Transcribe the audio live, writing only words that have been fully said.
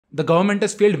The government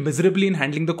has failed miserably in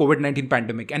handling the COVID-19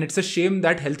 pandemic, and it's a shame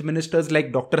that health ministers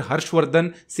like Dr.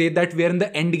 Harshvardhan say that we are in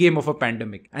the end game of a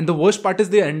pandemic. And the worst part is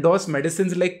they endorse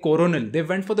medicines like Coronel. They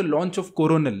went for the launch of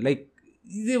Coronel. Like,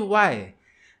 why?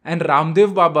 And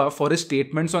Ramdev Baba, for his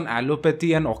statements on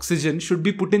allopathy and oxygen, should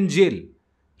be put in jail.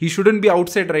 He shouldn't be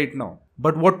outside right now.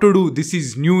 But what to do? This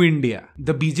is New India.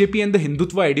 The BJP and the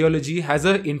Hindutva ideology has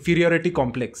an inferiority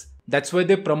complex. That's why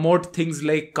they promote things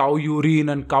like cow urine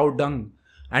and cow dung.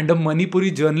 And a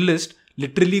Manipuri journalist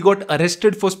literally got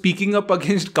arrested for speaking up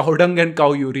against cow dung and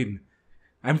cow urine.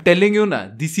 I'm telling you na,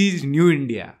 this is New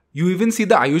India. You even see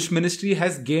the Ayush ministry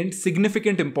has gained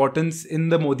significant importance in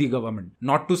the Modi government.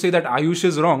 Not to say that Ayush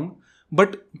is wrong,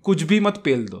 but kuch bhi mat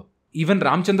pel do. Even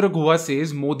Ramchandra Guha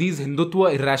says Modi's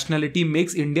Hindutva irrationality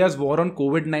makes India's war on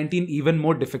COVID-19 even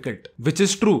more difficult. Which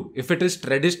is true. If it is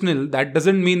traditional, that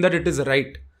doesn't mean that it is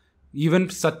right. Even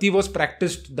Sati was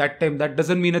practiced that time, that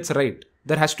doesn't mean it's right.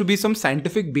 There has to be some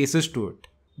scientific basis to it.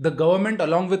 The government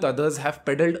along with others have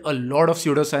peddled a lot of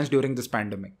pseudoscience during this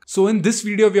pandemic. So in this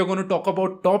video, we are going to talk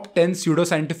about top 10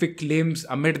 pseudoscientific claims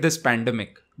amid this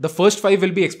pandemic. The first 5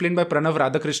 will be explained by Pranav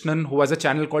Radhakrishnan, who has a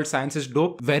channel called Science is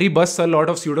Dope, where he busts a lot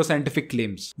of pseudoscientific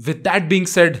claims. With that being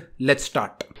said, let's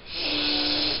start.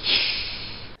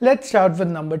 Let's start with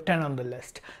number 10 on the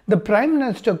list. The Prime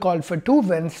Minister called for 2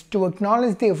 events to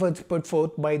acknowledge the efforts put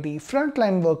forth by the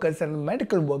frontline workers and the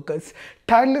medical workers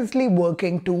tirelessly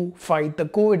working to fight the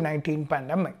COVID-19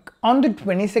 pandemic. On the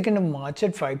 22nd of March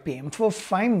at 5 PM, for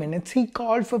 5 minutes, he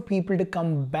called for people to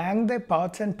come bang their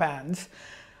pots and pans.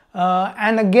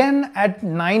 And again at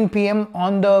 9 PM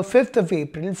on the 5th of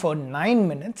April, for 9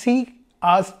 minutes, he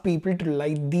asked people to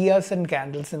light diyas and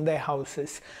candles in their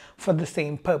houses for the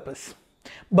same purpose.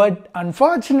 But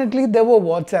unfortunately, there were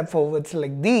WhatsApp forwards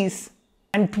like these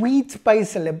and tweets by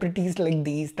celebrities like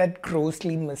these that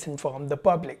grossly misinformed the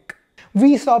public.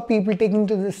 We saw people taking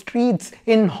to the streets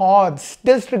in hordes,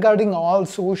 disregarding all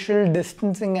social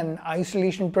distancing and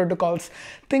isolation protocols,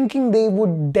 thinking they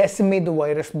would decimate the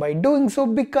virus by doing so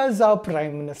because our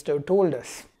Prime Minister told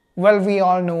us. Well, we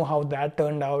all know how that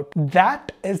turned out.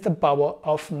 That is the power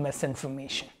of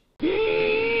misinformation.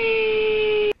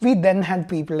 We then had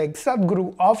people like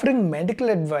Sadhguru offering medical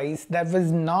advice that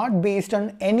was not based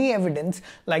on any evidence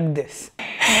like this.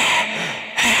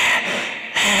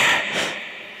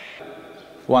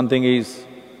 One thing is,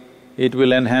 it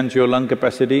will enhance your lung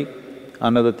capacity.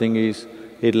 Another thing is,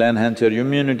 it'll enhance your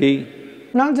immunity.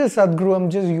 Not just Sadhguru,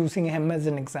 I'm just using him as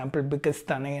an example because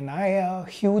Tanay and I are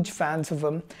huge fans of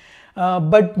him.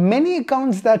 But many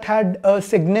accounts that had a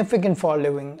significant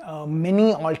following,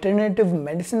 many alternative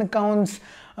medicine accounts,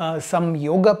 some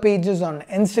yoga pages on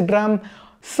Instagram,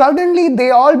 suddenly they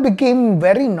all became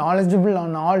very knowledgeable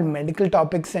on all medical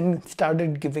topics and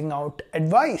started giving out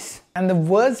advice. And the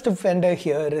worst offender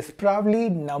here is probably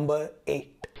number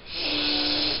 8.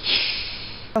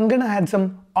 I'm gonna add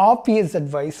some obvious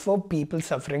advice for people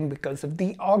suffering because of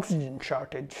the oxygen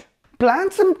shortage.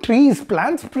 Plant some trees,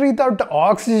 plants breathe out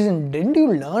oxygen. Didn't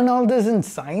you learn all this in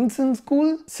science in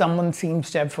school? Someone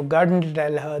seems to have forgotten to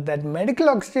tell her that medical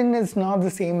oxygen is not the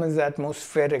same as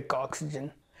atmospheric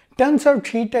oxygen. Turns out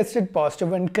she tested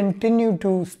positive and continued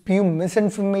to spew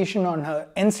misinformation on her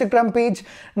Instagram page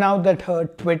now that her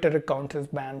Twitter account is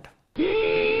banned.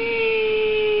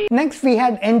 Next, we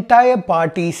had entire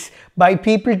parties by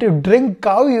people to drink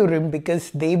cow urine because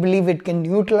they believe it can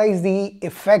neutralize the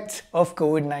effects of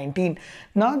COVID-19.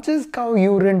 Not just cow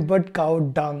urine, but cow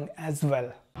dung as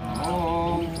well.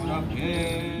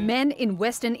 Men in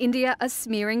Western India are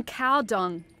smearing cow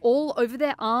dung all over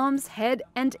their arms, head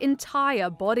and entire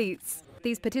bodies.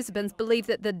 These participants believe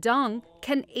that the dung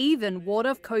can even ward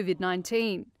off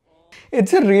COVID-19.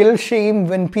 It's a real shame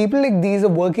when people like these are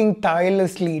working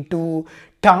tirelessly to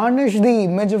tarnish the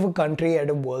image of a country at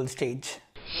a world stage.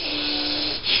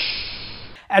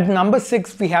 At number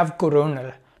 6, we have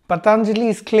Coronel,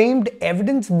 Patanjali's claimed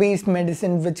evidence-based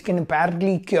medicine which can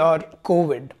apparently cure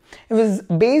COVID. It was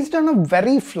based on a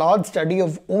very flawed study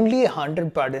of only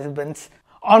 100 participants,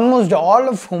 almost all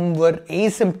of whom were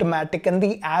asymptomatic, and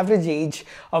the average age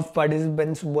of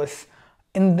participants was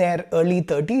in their early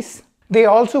 30s. They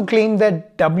also claimed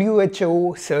that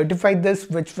WHO certified this,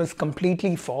 which was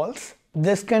completely false.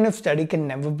 This kind of study can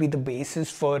never be the basis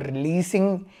for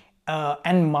releasing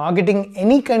and marketing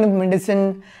any kind of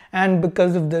medicine, and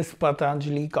because of this,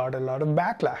 Patanjali got a lot of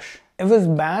backlash. It was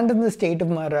banned in the state of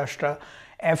Maharashtra,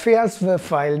 FIRs were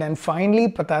filed, and finally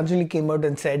Patanjali came out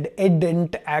and said it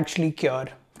didn't actually cure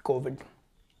COVID.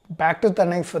 Back to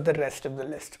Tanay for the rest of the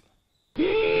list.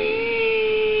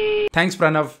 Thanks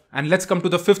Pranav, and let's come to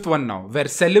the 5th one now, where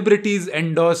celebrities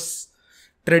endorse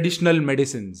traditional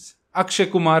medicines. Akshay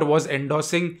Kumar was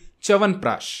endorsing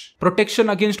Chyawanprash, protection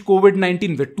against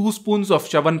COVID-19 with 2 spoons of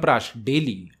Chyawanprash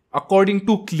daily. According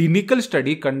to clinical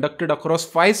study conducted across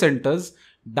 5 centers,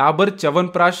 Dabur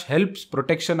Chyawanprash helps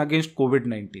protection against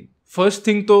COVID-19. First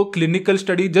thing to clinical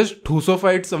study, just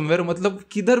dhusofy it somewhere, matlab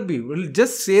kidhar bhi. Well,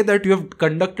 just say that you have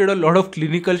conducted a lot of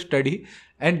clinical study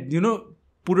and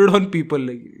put it on people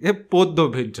like, hey, pot do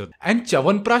bhenchod. And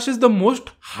Chyawanprash is the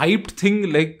most hyped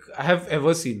thing like I have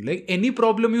ever seen. Like any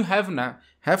problem you have na,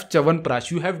 have Chyawanprash.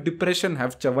 You have depression,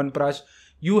 have Chyawanprash.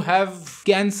 You have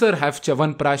cancer, have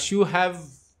Chyawanprash. You have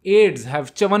AIDS,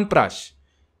 have Chyawanprash.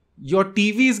 Your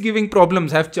TV is giving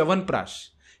problems, have Chyawanprash.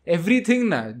 Everything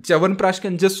na, Chyawanprash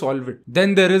can just solve it.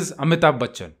 Then there is Amitabh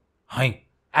Bachchan. Hi.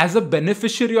 As a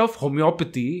beneficiary of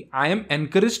homeopathy, I am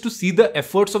encouraged to see the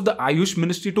efforts of the Ayush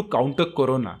Ministry to counter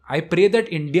corona. I pray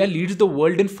that India leads the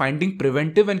world in finding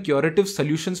preventive and curative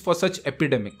solutions for such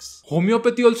epidemics.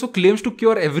 Homeopathy also claims to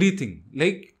cure everything.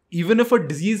 Like, even if a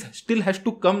disease still has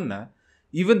to come na,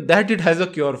 even that it has a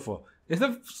cure for.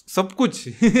 Sab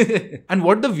kuch. And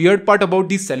what the weird part about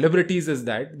these celebrities is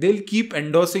that they'll keep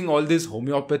endorsing all this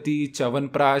homeopathy,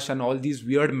 Chyawanprash and all these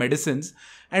weird medicines.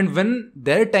 And when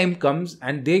their time comes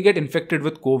and they get infected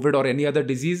with COVID or any other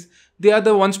disease, they are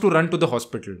the ones to run to the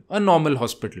hospital, a normal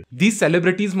hospital. These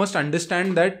celebrities must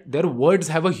understand that their words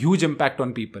have a huge impact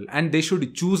on people and they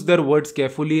should choose their words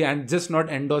carefully and just not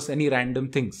endorse any random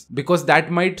things, because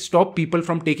that might stop people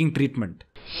from taking treatment.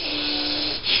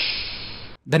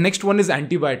 The next one is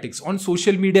antibiotics. On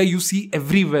social media, you see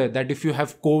everywhere that if you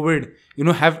have COVID,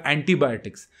 have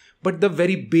antibiotics. But the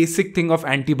very basic thing of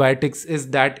antibiotics is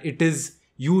that it is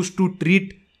used to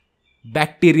treat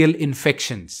bacterial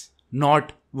infections,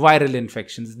 not viral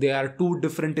infections. They are 2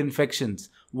 different infections.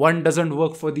 One doesn't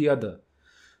work for the other.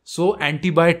 So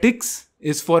antibiotics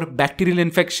is for bacterial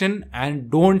infection and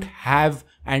don't have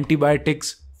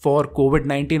antibiotics for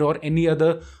COVID-19 or any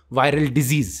other viral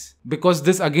disease. Because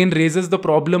this again raises the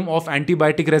problem of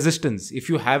antibiotic resistance. If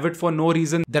you have it for no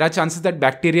reason, there are chances that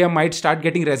bacteria might start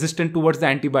getting resistant towards the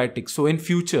antibiotics. So in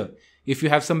future, if you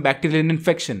have some bacterial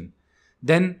infection,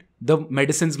 then the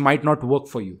medicines might not work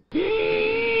for you.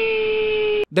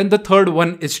 Then the third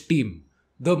one is steam.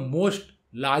 The most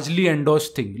largely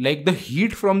endorsed thing. Like the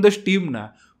heat from the steam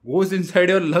goes inside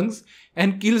your lungs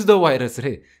and kills the virus.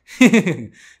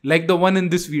 Like the one in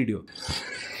this video.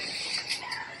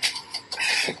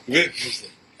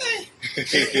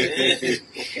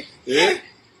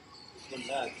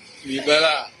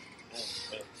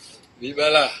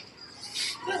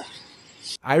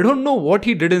 I don't know what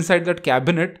he did inside that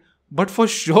cabinet, but for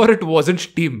sure it wasn't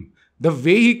steam. The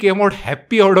way he came out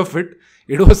happy out of it,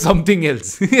 it was something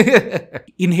else.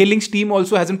 Inhaling steam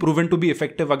also hasn't proven to be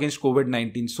effective against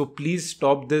COVID-19. So please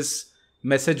stop this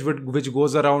message which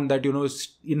goes around that,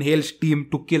 inhale steam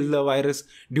to kill the virus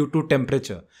due to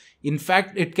temperature. In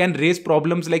fact, it can raise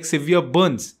problems like severe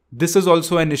burns. This is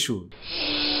also an issue.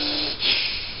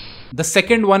 The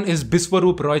second one is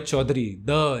Biswarup Roy Chaudhary,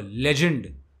 the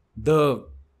legend, the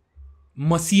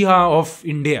Masiha of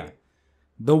India.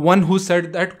 The one who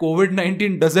said that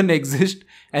COVID-19 doesn't exist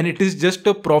and it is just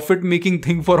a profit-making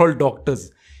thing for all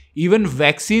doctors. Even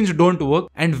vaccines don't work,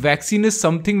 and vaccine is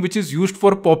something which is used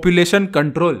for population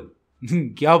control.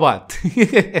 Kya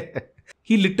baat?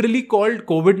 He literally called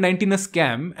COVID-19 a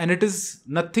scam and it is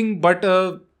nothing but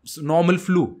a normal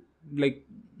flu. Like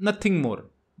nothing more.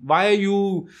 Why are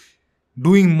you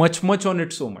doing much on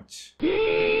it so much?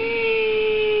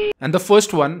 And the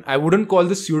first one, I wouldn't call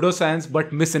this pseudoscience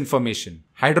but misinformation.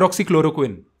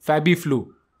 Hydroxychloroquine, Fabiflu,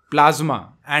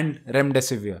 plasma and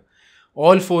remdesivir.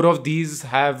 All 4 of these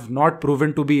have not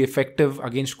proven to be effective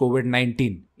against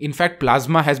COVID-19. In fact,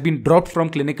 plasma has been dropped from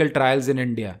clinical trials in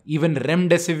India. Even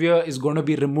remdesivir is going to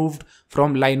be removed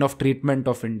from line of treatment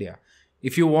of India.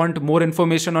 If you want more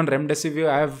information on remdesivir,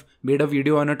 I have made a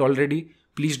video on it already.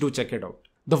 Please do check it out.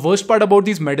 The worst part about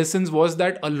these medicines was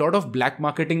that a lot of black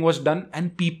marketing was done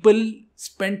and people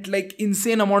spent like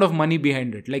insane amount of money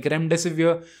behind it. Like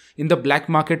remdesivir in the black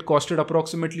market costed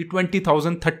approximately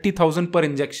 20,000, 30,000 per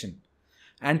injection.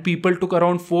 And people took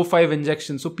around 4-5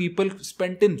 injections. So people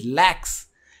spent in lakhs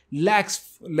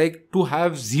like to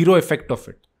have zero effect of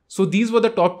it. So these were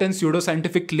the top 10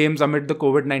 pseudoscientific claims amid the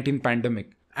COVID-19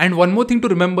 pandemic. And one more thing to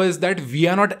remember is that we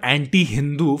are not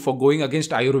anti-Hindu for going against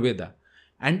Ayurveda.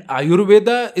 And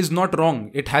Ayurveda is not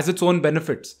wrong. It has its own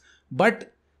benefits.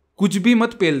 But kuch bhi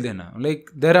mat pel dena.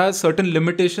 Like there are certain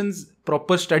limitations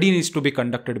Proper study needs to be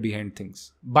conducted behind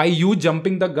things. By you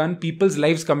jumping the gun, people's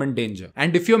lives come in danger.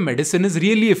 And if your medicine is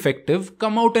really effective,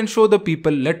 come out and show the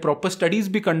people. Let proper studies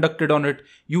be conducted on it.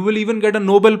 You will even get a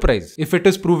Nobel Prize if it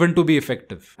is proven to be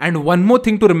effective. And one more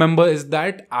thing to remember is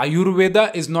that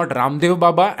Ayurveda is not Ramdev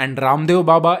Baba and Ramdev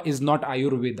Baba is not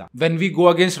Ayurveda. When we go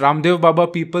against Ramdev Baba,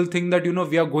 people think that,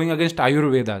 we are going against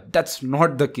Ayurveda. That's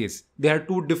not the case. They are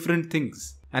two different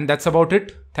things. And that's about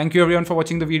it. Thank you everyone for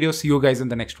watching the video. See you guys in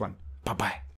the next one. Bye-bye.